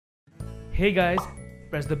Hey guys,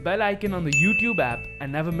 press the bell icon on the YouTube app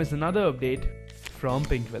and never miss another update from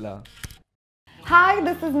Pinkvilla. Hi,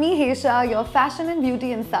 this is me Hesha, your fashion and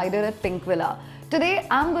beauty insider at Pinkvilla. Today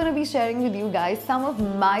I'm going to be sharing with you guys some of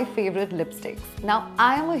my favorite lipsticks. Now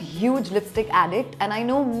I am a huge lipstick addict and I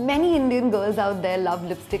know many Indian girls out there love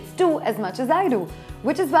lipsticks too as much as I do.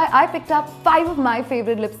 Which is why I picked up 5 of my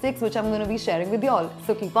favorite lipsticks which I'm going to be sharing with y'all.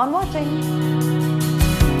 So keep on watching.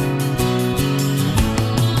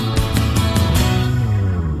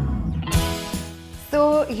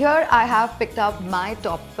 So here I have picked up my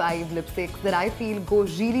top 5 lipsticks that I feel go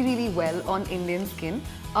really well on Indian skin.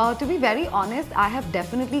 To be very honest, I have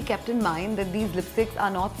definitely kept in mind that these lipsticks are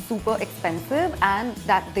not super expensive and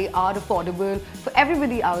that they are affordable for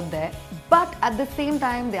everybody out there. But at the same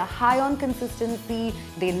time, they are high on consistency,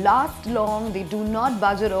 they last long, they do not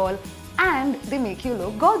budge at all, and they make you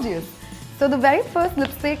look gorgeous. So the very first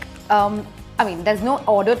lipstick, there's no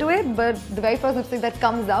order to it, but the very first lipstick that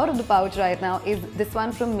comes out of the pouch right now is this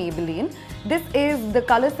one from Maybelline. This is the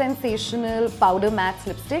color Sensational Powder Matte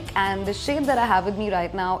Lipstick, and the shade that I have with me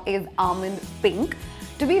right now is Almond Pink.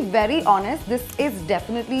 To be very honest, this is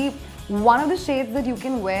definitely one of the shades that you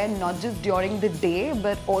can wear not just during the day,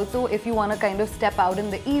 but also if you want to kind of step out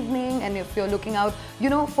in the evening and if you're looking out,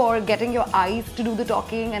 for getting your eyes to do the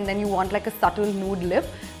talking and then you want like a subtle nude lip,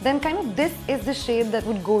 then kind of this is the shade that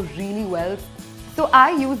would go really well. So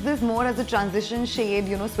I use this more as a transition shade,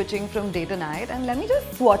 switching from day to night. And let me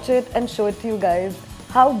just swatch it and show it to you guys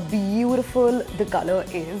how beautiful the color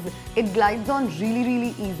is. It glides on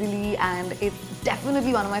really easily and it's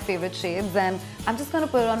definitely one of my favorite shades, and I'm just going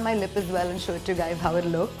to put it on my lip as well and show it to you guys how it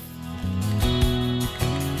looks.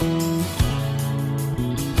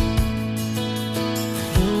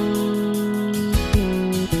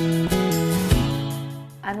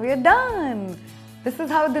 And we are done! This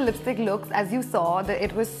is how the lipstick looks. As you saw,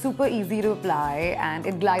 it was super easy to apply and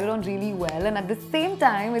it glided on really well, and at the same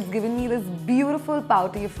time it's given me this beautiful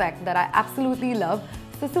pouty effect that I absolutely love.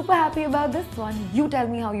 So super happy about this one. You tell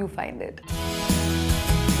me how you find it.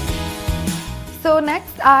 So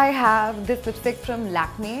next I have this lipstick from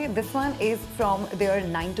Lakme. This one is from their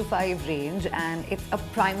 9 to 5 range and it's a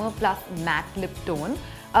primer plus matte lip tone.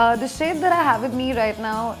 The shade that I have with me right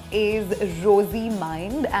now is Rosy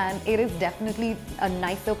Mind, and it is definitely a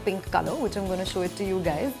nicer pink color, which I'm going to show it to you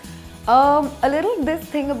guys. This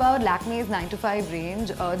thing about Lakme's 9 to 5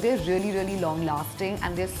 range, they're really long lasting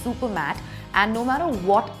and they're super matte, and no matter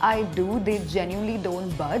what I do, they genuinely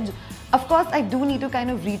don't budge. Of course, I do need to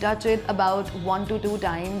kind of retouch it about 1 to 2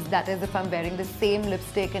 times, that is if I'm wearing the same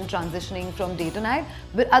lipstick and transitioning from day to night.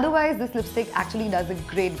 But otherwise, this lipstick actually does a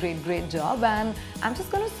great job, and I'm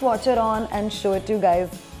just going to swatch it on and show it to you guys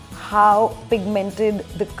how pigmented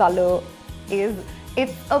the color is.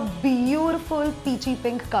 It's a beautiful peachy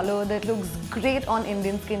pink color that looks great on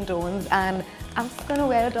Indian skin tones, and I'm just going to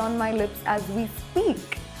wear it on my lips as we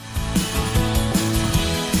speak.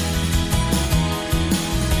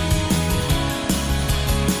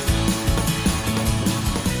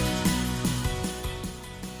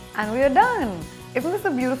 And we are done! Isn't this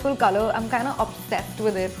a beautiful color? I'm kind of obsessed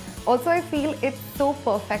with it. Also, I feel it's so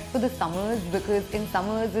perfect for the summers because in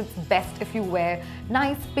summers it's best if you wear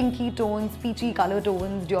nice pinky tones, peachy color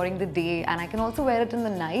tones during the day, and I can also wear it in the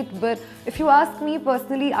night. But if you ask me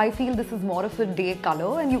personally, I feel this is more of a day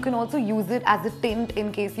color, and you can also use it as a tint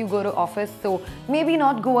in case you go to office. So maybe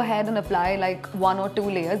not go ahead and apply like 1 or 2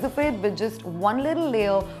 layers of it, but just one little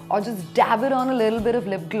layer, or just dab it on a little bit of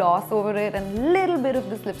lip gloss over it and a little bit of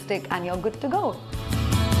this lipstick and you're good to go.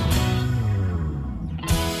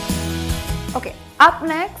 Okay, up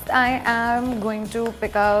next I am going to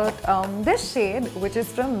pick out this shade, which is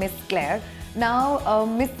from Miss Claire. Now,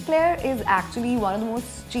 Miss Claire is actually one of the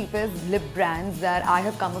most cheapest lip brands that I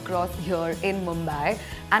have come across here in Mumbai.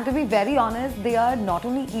 And to be very honest, they are not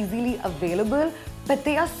only easily available, but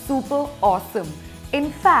they are super awesome. In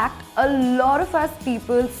fact, a lot of us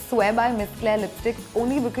people swear by Miss Claire lipsticks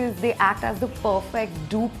only because they act as the perfect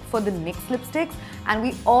dupe for the NYX lipsticks, and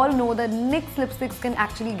we all know that NYX lipsticks can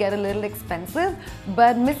actually get a little expensive,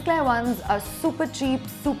 but Miss Claire ones are super cheap,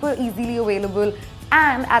 super easily available,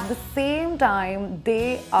 and at the same time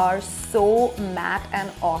they are so matte and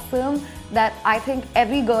awesome that I think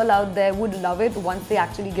every girl out there would love it once they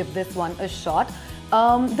actually give this one a shot.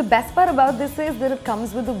 The best part about this is that it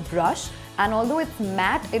comes with a brush, and although it's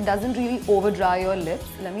matte, it doesn't really over dry your lips.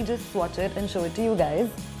 Let me just swatch it and show it to you guys.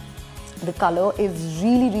 The color is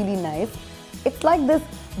really nice. It's like this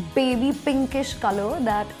baby pinkish color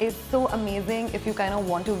that is so amazing if you kind of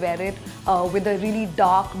want to wear it with a really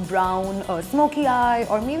dark brown smoky eye,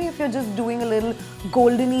 or maybe if you're just doing a little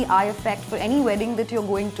goldeny eye effect for any wedding that you're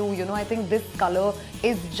going to. You know, I think this color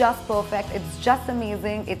is just perfect. It's just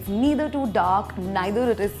amazing. It's neither too dark,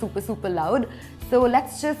 neither it is super loud. So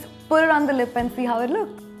let's just put it on the lip and see how it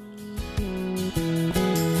looks.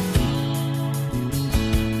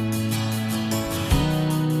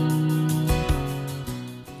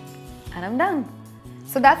 And I'm done.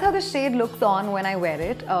 So that's how the shade looks on when I wear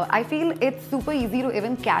it. I feel it's super easy to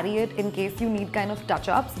even carry it in case you need kind of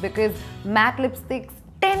touch-ups, because matte lipsticks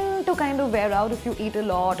tend to kind of wear out if you eat a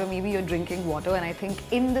lot or maybe you're drinking water, and I think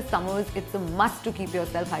in the summers it's a must to keep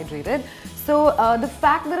yourself hydrated. So the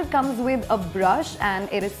fact that it comes with a brush and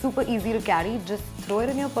it is super easy to carry, just throw it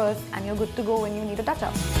in your purse and you're good to go when you need a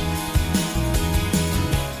touch-up.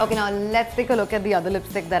 Okay, now let's take a look at the other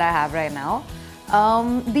lipstick that I have right now.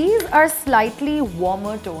 These are slightly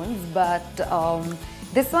warmer tones, but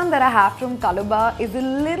this one that I have from Color Bar is a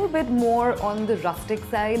little bit more on the rustic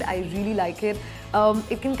side. I really like it.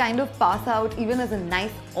 It can kind of pass out even as a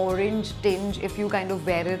nice orange tinge if you kind of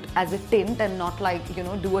wear it as a tint and not like, you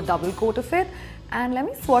know, do a double coat of it. And let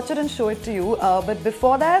me swatch it and show it to you. But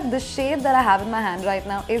before that, the shade that I have in my hand right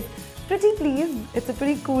now is Pretty Please. It's a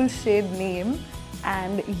pretty cool shade name.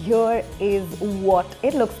 And here is what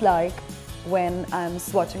it looks like when I'm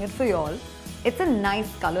swatching it for y'all. It's a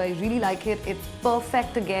nice color. I really like it. It's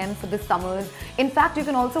perfect again for the summers. In fact, you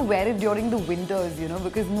can also wear it during the winters, you know,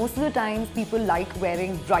 because most of the times people like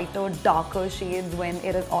wearing brighter, darker shades when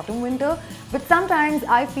it is autumn, winter. But sometimes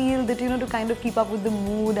I feel that, you know, to kind of keep up with the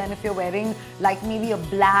mood, and if you're wearing like maybe a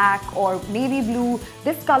black or navy blue,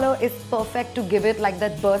 this color is perfect to give it like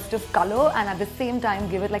that burst of color and at the same time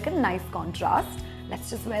give it like a nice contrast. Let's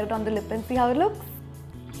just wear it on the lip and see how it looks.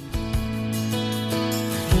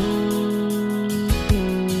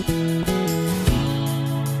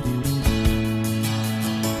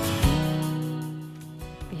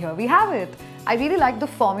 Here we have it. I really like the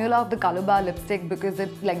formula of the Color Bar lipstick because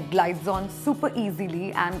it like glides on super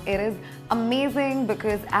easily, and it is amazing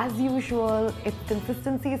because as usual its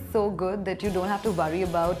consistency is so good that you don't have to worry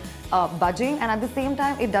about budging, and at the same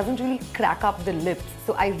time it doesn't really crack up the lips.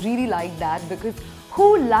 So I really like that, because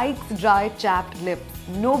who likes dry chapped lips?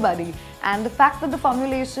 Nobody. And the fact that the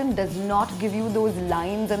formulation does not give you those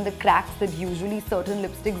lines and the cracks that usually certain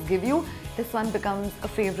lipsticks give you, this one becomes a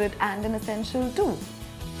favorite and an essential too.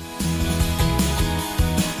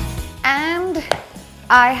 And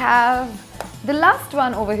I have the last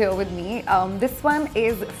one over here with me. This one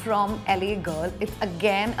is from LA Girl. It's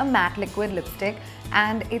again a matte liquid lipstick,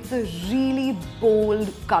 and it's a really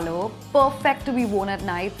bold color, perfect to be worn at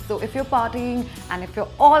night. So if you're partying and if you're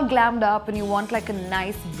all glammed up and you want like a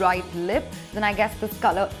nice bright lip, then I guess this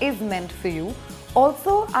color is meant for you.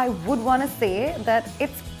 Also, I would want to say that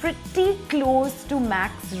it's pretty close to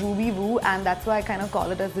MAC's Ruby Woo, and that's why I kind of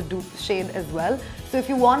call it as a dupe shade as well. So if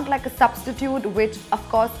you want like a substitute which of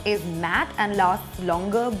course is matte and lasts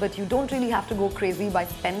longer, but you don't really have to go crazy by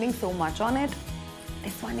spending so much on it,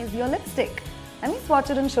 this one is your lipstick. Let me swatch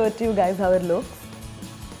it and show it to you guys how it looks.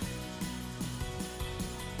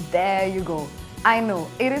 There you go. I know,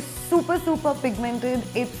 it is super pigmented,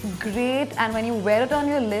 it's great, and when you wear it on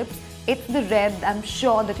your lips, it's the red I'm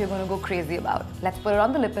sure that you're going to go crazy about. Let's put it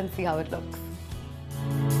on the lip and see how it looks.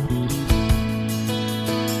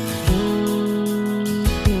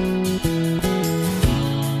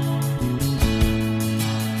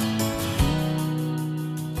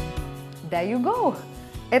 There you go.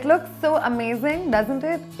 It looks so amazing, doesn't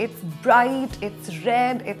it? It's bright, it's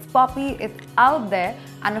red, it's poppy, it's out there,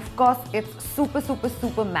 and of course it's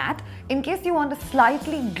super matte. In case you want a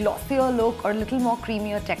slightly glossier look or a little more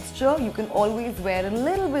creamier texture, you can always wear a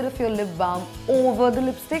little bit of your lip balm over the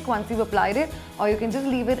lipstick once you've applied it, or you can just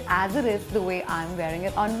leave it as it is the way I'm wearing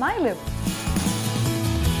it on my lips.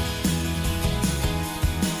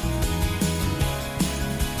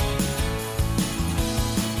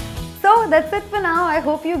 So that's it for now. I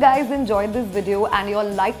hope you guys enjoyed this video and you all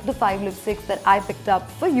liked the 5 lipsticks that I picked up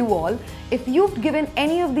for you all. If you've given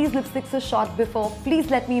any of these lipsticks a shot before, please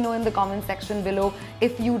let me know in the comment section below.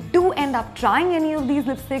 If you do end up trying any of these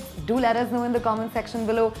lipsticks, do let us know in the comment section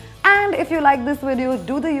below. And if you like this video,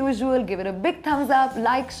 do the usual, give it a big thumbs up,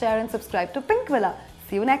 like, share and subscribe to Pinkvilla.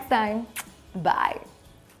 See you next time. Bye.